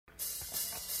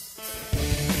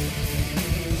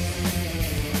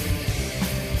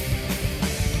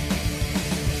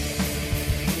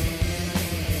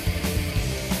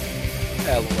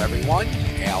Hello everyone,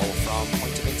 Al from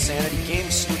Point of Insanity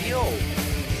Games Studio,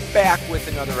 back with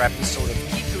another episode of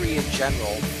Geekery in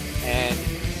General, and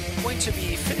going to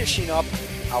be finishing up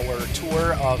our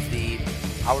tour of the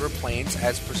Outer Planes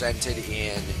as presented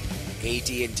in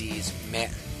AD&D's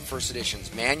First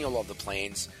Edition's Manual of the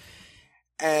Planes,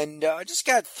 and just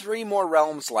got 3 more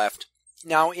realms left.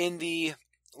 Now, in the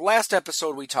last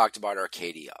episode we talked about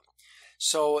Arcadia,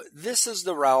 so this is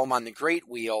the realm on the Great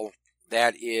Wheel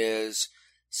that is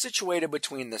situated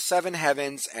between the Seven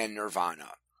Heavens and Nirvana.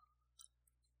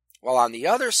 While on the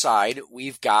other side,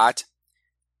 we've got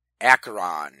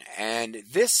Acheron, and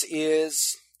this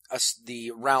is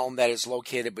the realm that is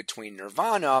located between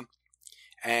Nirvana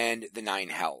and the Nine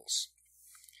Hells.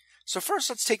 So first,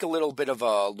 let's take a little bit of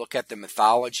a look at the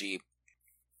mythology.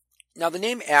 Now, the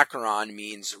name Acheron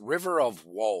means River of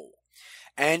Woe,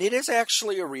 and it is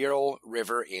actually a real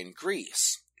river in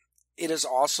Greece. It is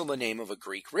also the name of a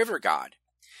Greek river god.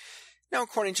 Now,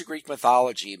 according to Greek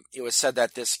mythology, it was said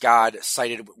that this god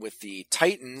sided with the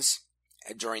Titans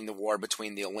during the war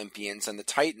between the Olympians and the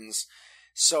Titans.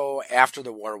 So after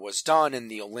the war was done and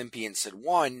the Olympians had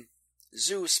won,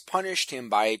 Zeus punished him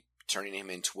by turning him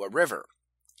into a river.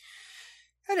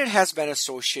 And it has been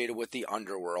associated with the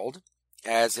underworld,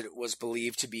 as it was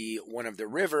believed to be one of the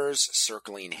rivers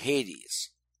circling Hades.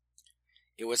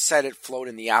 It was said it flowed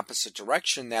in the opposite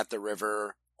direction that the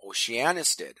river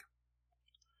Oceanus did.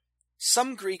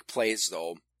 Some Greek plays,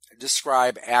 though,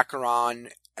 describe Acheron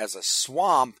as a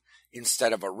swamp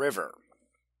instead of a river.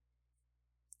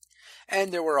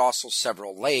 And there were also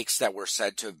several lakes that were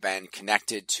said to have been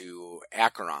connected to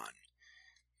Acheron.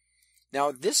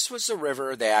 Now, this was a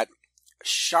river that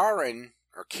Charon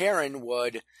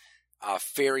would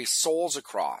ferry souls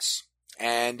across.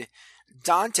 And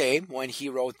Dante, when he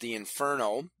wrote the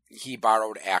Inferno, he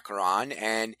borrowed Acheron,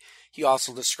 and he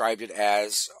also described it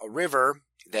as a river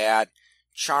that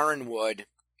Charon would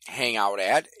hang out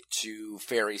at to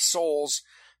ferry souls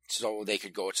so they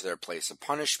could go to their place of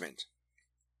punishment.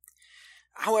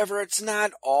 However, it's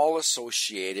not all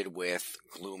associated with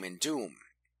gloom and doom.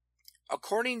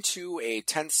 According to a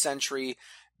 10th century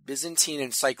Byzantine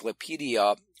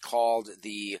encyclopedia called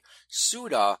the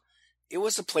Suda, it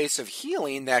was a place of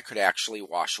healing that could actually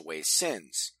wash away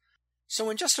sins. So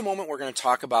in just a moment, we're going to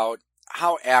talk about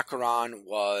how Acheron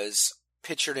was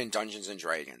pictured in Dungeons &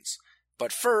 Dragons.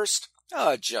 But first,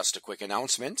 just a quick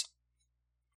announcement.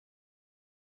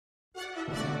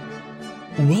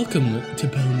 Welcome to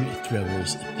Bone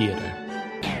Throwers Theater.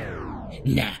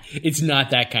 Nah, it's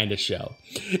not that kind of show.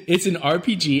 It's an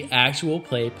RPG actual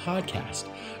play podcast.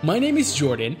 My name is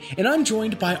Jordan, and I'm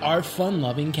joined by our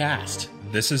fun-loving cast.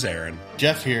 This is Aaron.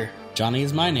 Jeff here. Johnny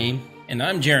is my name. And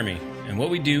I'm Jeremy. And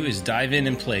what we do is dive in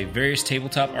and play various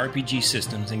tabletop RPG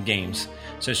systems and games,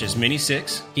 such as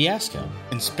Mini-6, Fiasco,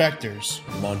 Inspectors,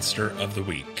 Monster of the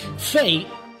Week, Fate,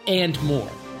 and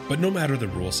more. But no matter the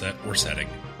rule set or setting,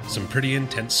 some pretty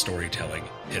intense storytelling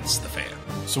hits the fan.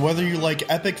 So whether you like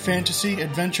epic fantasy,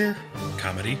 adventure,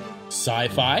 comedy,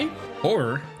 sci-fi,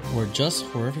 horror, or just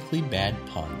horrifically bad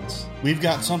puns, we've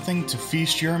got something to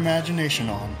feast your imagination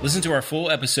on. Listen to our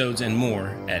full episodes and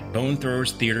more at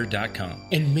bonethrowerstheater.com.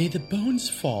 And may the bones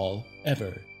fall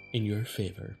ever in your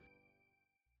favor.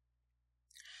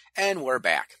 And we're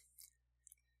back.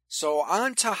 So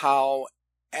on to how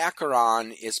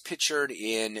Acheron is pictured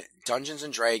in Dungeons &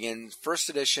 Dragons First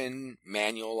Edition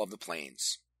Manual of the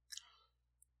Planes.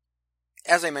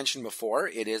 As I mentioned before,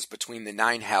 it is between the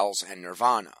Nine Hells and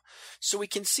Nirvana. So we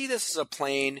can see this as a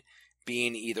plane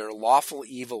being either lawful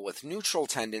evil with neutral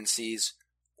tendencies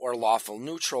or lawful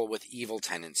neutral with evil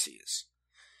tendencies.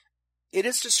 It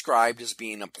is described as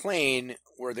being a plane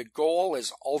where the goal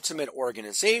is ultimate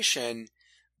organization,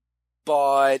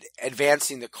 but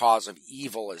advancing the cause of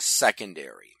evil is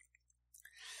secondary.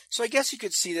 So I guess you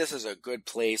could see this as a good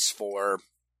place for,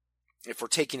 if we're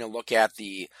taking a look at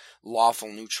the lawful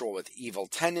neutral with evil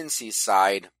tendencies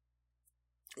side,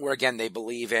 where again they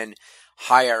believe in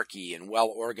hierarchy and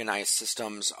well-organized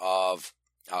systems of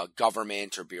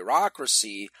government or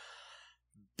bureaucracy,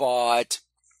 but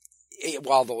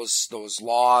while those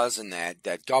laws and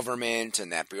that government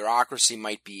and that bureaucracy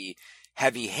might be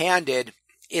heavy-handed,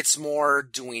 it's more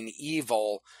doing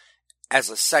evil as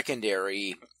a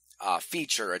secondary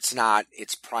feature. It's not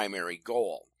its primary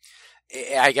goal.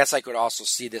 I guess I could also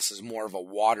see this as more of a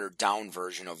watered-down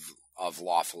version of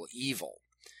lawful evil,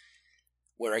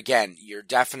 where again you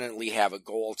definitely have a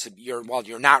goal to.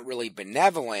 You're not really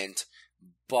benevolent,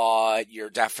 but you're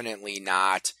definitely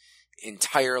not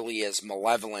entirely as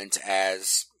malevolent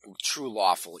as true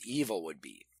lawful evil would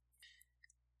be.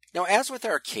 Now, as with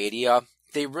Arcadia,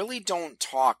 they really don't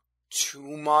talk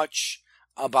too much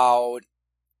about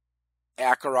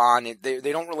Acheron,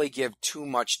 they don't really give too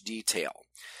much detail.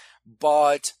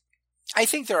 But I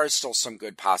think there are still some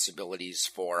good possibilities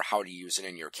for how to use it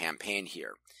in your campaign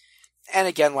here. And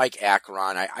again, like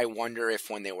Acheron, I wonder if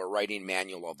when they were writing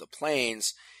Manual of the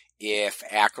Planes, if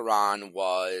Acheron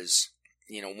was,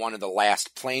 one of the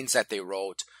last planes that they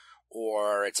wrote,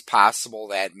 or it's possible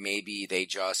that maybe they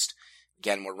just,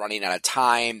 again, were running out of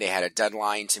time, they had a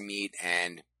deadline to meet,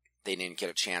 and they didn't get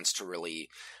a chance to really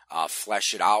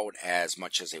flesh it out as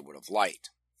much as they would have liked.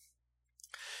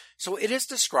 So it is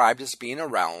described as being a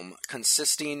realm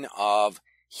consisting of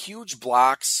huge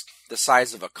blocks the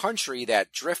size of a country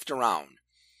that drift around.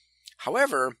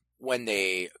 However, when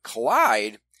they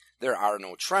collide, there are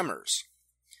no tremors.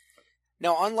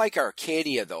 Now, unlike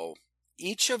Arcadia, though,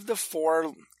 each of the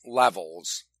 4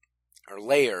 levels, or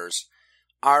layers,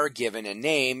 are given a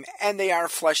name, and they are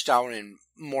fleshed out in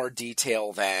more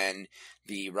detail than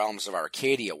the realms of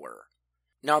Arcadia were.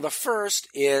 Now, the first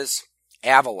is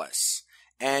Avalis,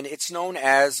 and it's known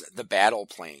as the Battle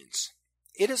Plains.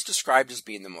 It is described as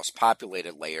being the most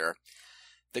populated layer.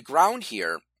 The ground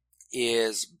here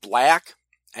is black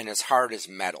and as hard as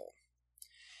metal.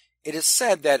 It is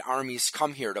said that armies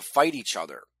come here to fight each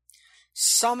other.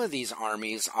 Some of these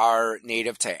armies are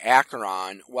native to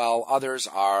Acheron, while others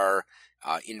are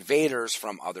invaders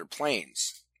from other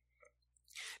planes.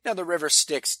 Now, the River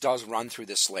Styx does run through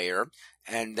this layer,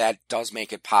 and that does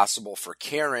make it possible for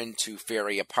Charon to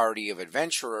ferry a party of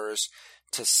adventurers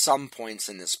to some points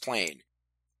in this plane.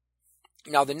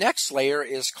 Now, the next layer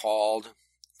is called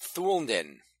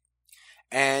Thuldin,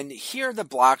 and here the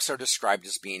blocks are described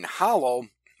as being hollow,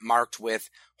 marked with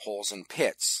holes and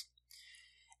pits.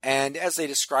 And as they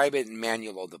describe it in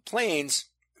Manual of the Planes,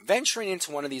 venturing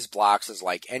into one of these blocks is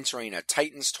like entering a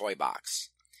Titan's toy box.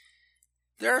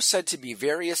 There are said to be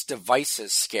various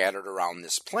devices scattered around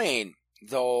this plane,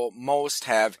 though most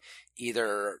have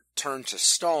either turned to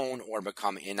stone or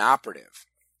become inoperative.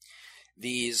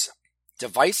 These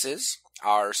devices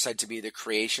are said to be the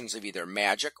creations of either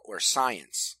magic or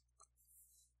science.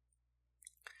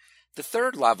 The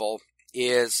third level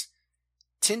is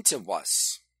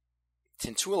Tintulibus.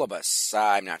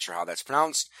 I'm not sure how that's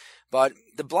pronounced, but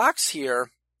the blocks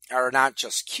here are not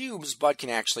just cubes, but can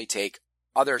actually take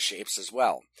other shapes as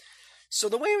well. So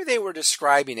the way they were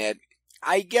describing it,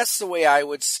 I guess the way I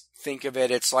would think of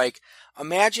it, it's like,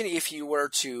 imagine if you were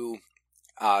to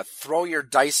throw your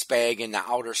dice bag into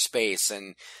outer space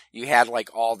and you had like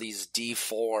all these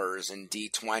D4s and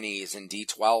D20s and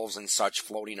D12s and such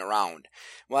floating around.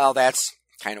 Well, that's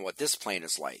kind of what this plane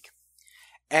is like.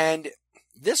 And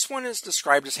this one is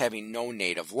described as having no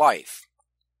native life.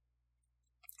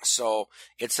 So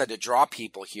it's said to draw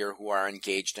people here who are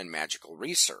engaged in magical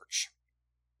research.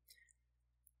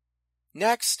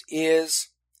 Next is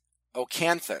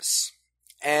Ocanthus,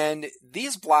 and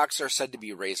these blocks are said to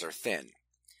be razor thin.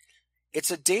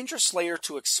 It's a dangerous layer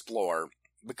to explore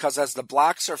because as the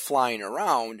blocks are flying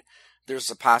around,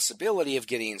 there's a possibility of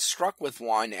getting struck with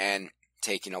one and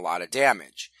taking a lot of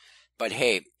damage. But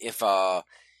hey, if a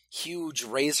huge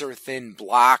razor-thin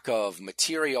block of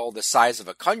material the size of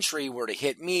a country were to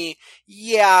hit me,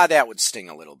 yeah, that would sting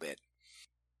a little bit.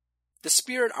 The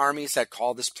spirit armies that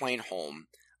call this plane home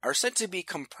are said to be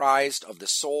comprised of the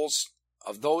souls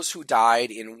of those who died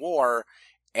in war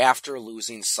after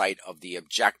losing sight of the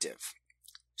objective.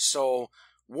 So,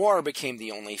 war became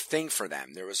the only thing for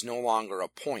them. There was no longer a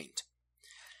point.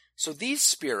 So these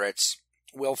spirits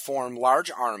will form large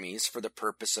armies for the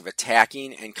purpose of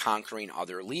attacking and conquering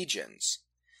other legions.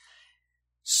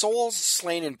 Souls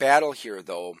slain in battle here,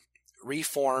 though,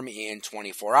 reform in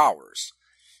 24 hours.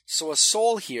 So a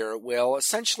soul here will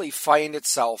essentially find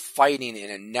itself fighting in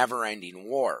a never-ending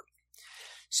war.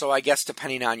 So I guess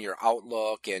depending on your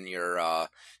outlook and your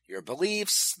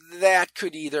beliefs, that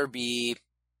could either be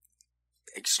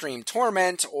extreme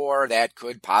torment, or that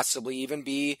could possibly even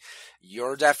be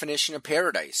your definition of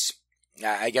paradise.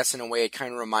 I guess in a way it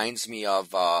kind of reminds me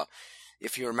of,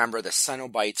 if you remember the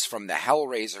Cenobites from the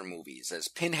Hellraiser movies. As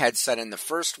Pinhead said in the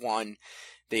first one,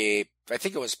 I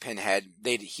think it was Pinhead,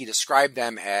 he described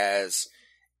them as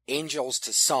angels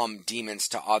to some, demons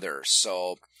to others.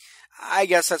 So I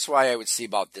guess that's why I would see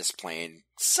about this plane.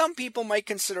 Some people might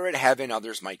consider it heaven,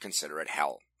 others might consider it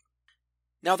hell.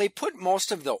 Now they put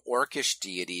most of the orcish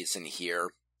deities in here,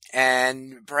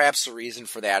 and perhaps the reason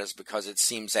for that is because it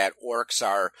seems that orcs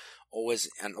are always,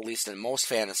 and at least in most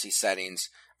fantasy settings,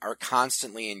 are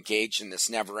constantly engaged in this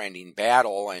never-ending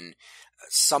battle, and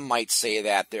some might say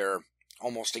that they're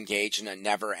almost engaged in a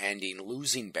never-ending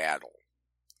losing battle.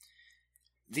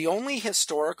 The only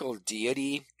historical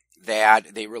deity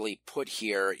that they really put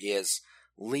here is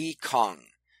Li Kung,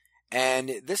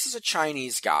 And this is a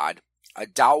Chinese god, a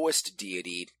Taoist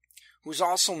deity, who's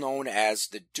also known as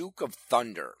the Duke of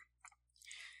Thunder.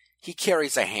 He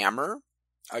carries a hammer,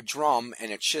 a drum,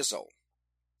 and a chisel.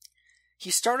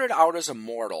 He started out as a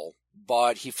mortal,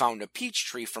 but he found a peach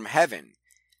tree from heaven.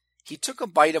 He took a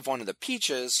bite of one of the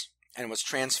peaches and was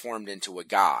transformed into a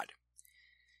god.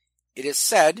 It is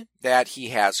said that he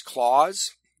has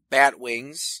claws, bat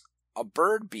wings, a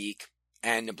bird beak,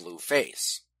 and a blue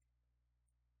face.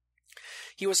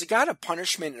 He was a god of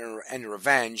punishment and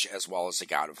revenge as well as a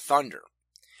god of thunder.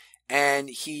 And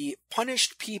he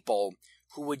punished people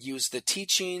who would use the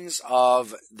teachings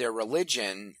of their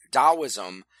religion,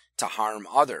 Taoism, to harm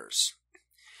others.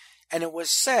 And it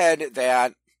was said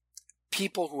that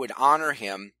people who would honor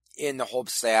him in the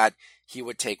hopes that he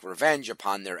would take revenge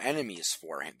upon their enemies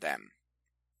for them.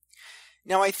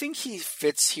 Now, I think he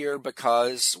fits here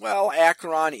because, well,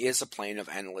 Acheron is a plane of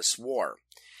endless war.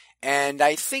 And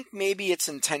I think maybe it's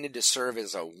intended to serve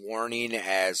as a warning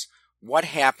as what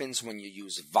happens when you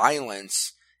use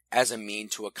violence as a mean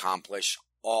to accomplish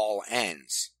all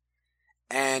ends.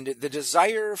 And the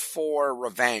desire for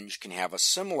revenge can have a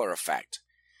similar effect.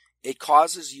 It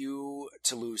causes you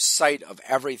to lose sight of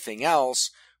everything else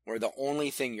where the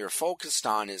only thing you're focused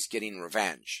on is getting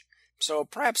revenge. So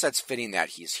perhaps that's fitting that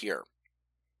he's here.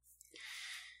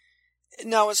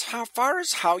 Now, as far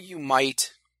as how you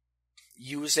might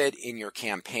use it in your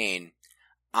campaign,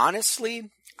 honestly,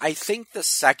 I think the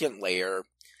second layer,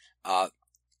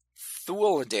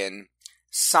 Thuladin,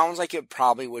 sounds like it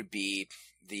probably would be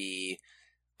the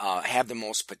have the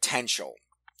most potential.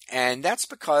 And that's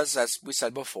because, as we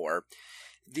said before,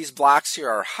 these blocks here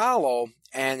are hollow,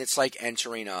 and it's like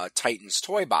entering a Titan's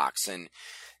toy box. And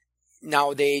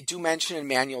now they do mention in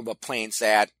Manual of the Planes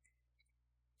that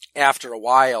after a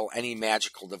while, any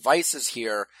magical devices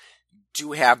here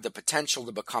do have the potential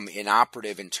to become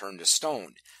inoperative and turn to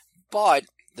stone. But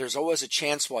there's always a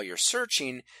chance while you're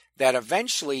searching that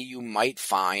eventually you might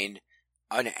find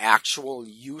an actual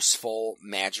useful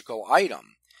magical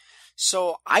item.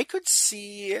 So I could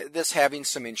see this having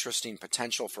some interesting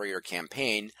potential for your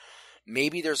campaign.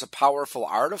 Maybe there's a powerful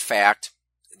artifact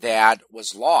that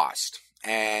was lost,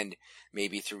 and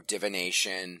maybe through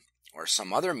divination or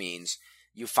some other means,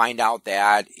 you find out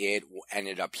that it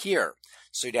ended up here.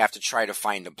 So you'd have to try to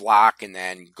find a block and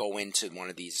then go into one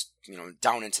of these,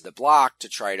 down into the block to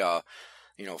try to,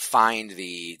 find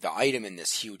the item in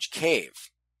this huge cave.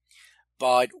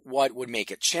 But what would make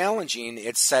it challenging,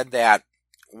 it's said that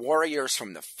warriors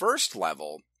from the first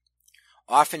level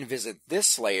often visit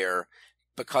this layer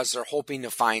because they're hoping to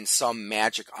find some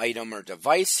magic item or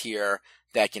device here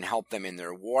that can help them in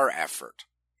their war effort.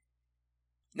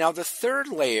 Now, the third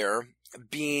layer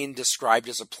being described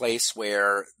as a place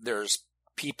where there's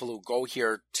people who go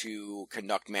here to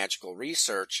conduct magical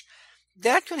research,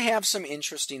 that could have some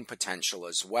interesting potential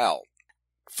as well.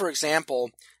 For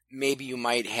example, maybe you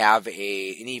might have an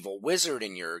evil wizard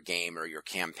in your game or your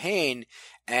campaign,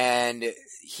 and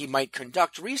he might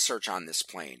conduct research on this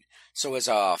plane. So as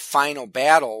a final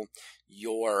battle,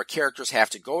 your characters have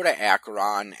to go to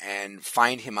Acheron and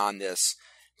find him on this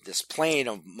plane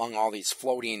among all these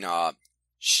floating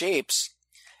shapes,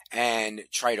 and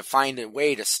try to find a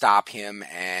way to stop him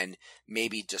and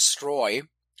maybe destroy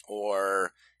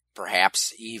or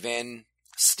perhaps even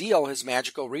steal his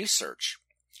magical research.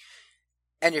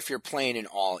 And if you're playing an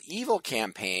all-evil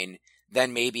campaign,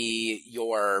 then maybe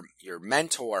your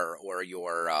mentor or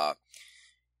your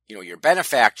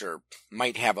benefactor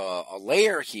might have a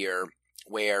layer here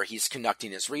where he's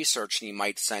conducting his research, and he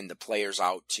might send the players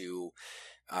out to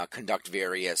conduct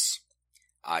various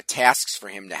tasks for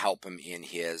him to help him in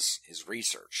his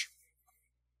research.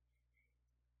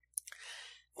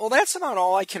 Well, that's about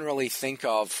all I can really think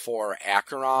of for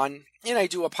Acheron, and I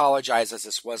do apologize as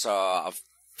this was a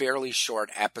fairly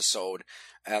short episode,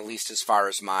 at least as far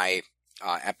as my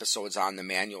episodes on the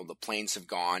Manual of the Planes have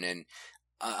gone, and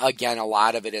again, a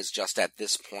lot of it is just at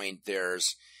this point,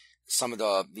 there's some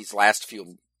of these last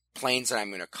few planes that I'm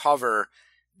going to cover,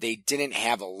 they didn't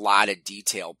have a lot of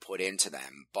detail put into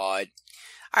them, but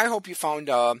I hope you found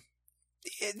the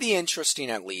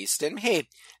interesting at least, and hey,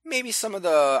 maybe some of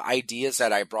the ideas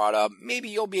that I brought up, maybe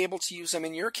you'll be able to use them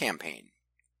in your campaign.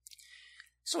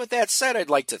 So with that said, I'd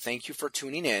like to thank you for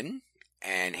tuning in,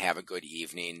 and have a good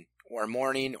evening, or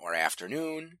morning, or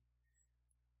afternoon,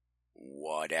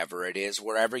 whatever it is,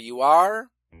 wherever you are,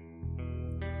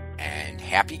 and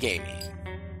happy gaming.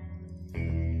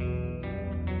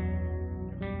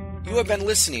 You have been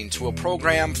listening to a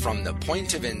program from the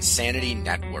Point of Insanity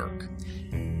Network.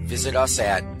 Visit us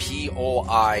at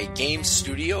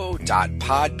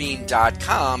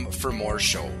poigamestudio.podbean.com for more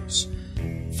shows.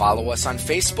 Follow us on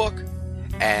Facebook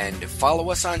and follow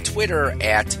us on Twitter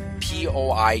at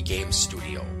POI Game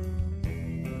Studio.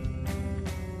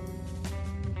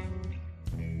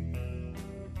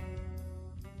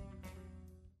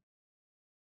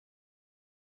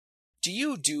 Do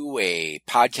you do a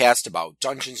podcast about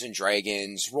Dungeons &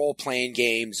 Dragons, role-playing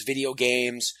games, video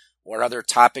games, or other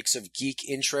topics of geek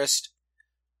interest?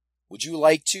 Would you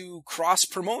like to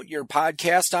cross-promote your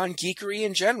podcast on Geekery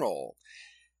in general?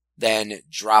 Then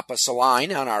drop us a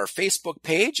line on our Facebook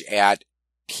page at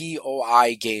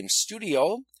POI Game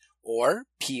Studio or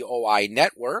POI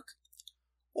Network,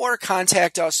 or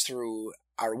contact us through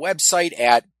our website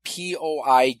at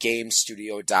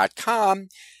poigamestudio.com,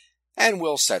 and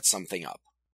we'll set something up.